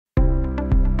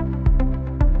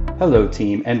Hello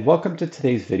team, and welcome to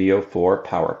today's video for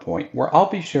PowerPoint, where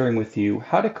I'll be sharing with you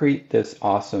how to create this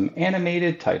awesome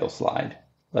animated title slide.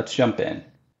 Let's jump in.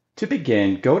 To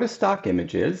begin, go to Stock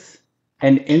Images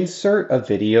and insert a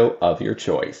video of your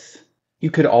choice. You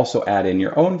could also add in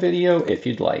your own video if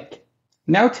you'd like.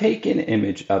 Now take an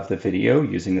image of the video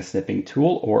using the snipping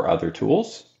tool or other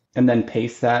tools, and then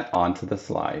paste that onto the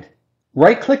slide.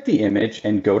 Right-click the image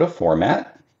and go to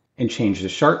Format, and change the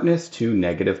sharpness to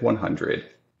 -100.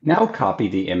 Now copy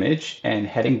the image and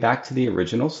heading back to the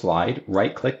original slide,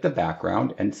 right-click the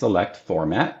background and select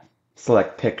Format,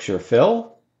 select Picture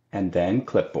Fill, and then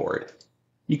Clipboard.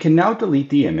 You can now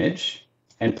delete the image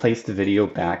and place the video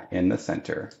back in the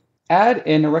center. Add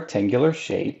in a rectangular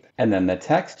shape and then the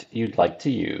text you'd like to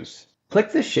use.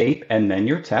 Click the shape and then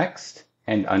your text,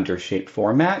 and under Shape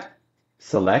Format,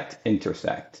 select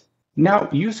Intersect. Now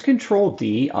use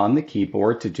Ctrl-D on the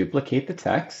keyboard to duplicate the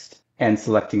text, and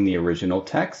selecting the original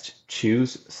text,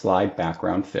 choose Slide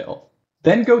Background Fill.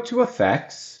 Then go to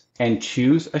Effects and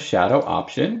choose a shadow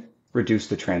option, reduce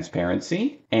the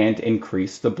transparency, and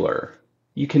increase the blur.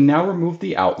 You can now remove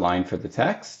the outline for the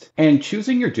text, and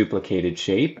choosing your duplicated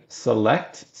shape,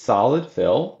 select Solid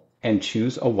Fill and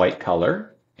choose a white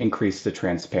color, increase the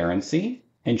transparency,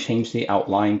 and change the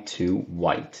outline to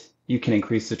white. You can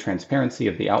increase the transparency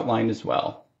of the outline as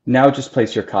well. Now just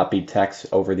place your copied text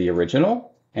over the original,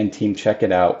 and team, check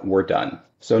it out, we're done.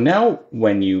 So now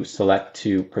when you select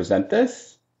to present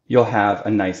this, you'll have a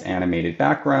nice animated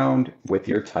background with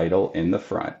your title in the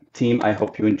front. Team, I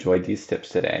hope you enjoyed these tips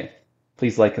today.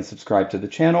 Please like and subscribe to the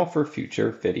channel for future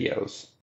videos.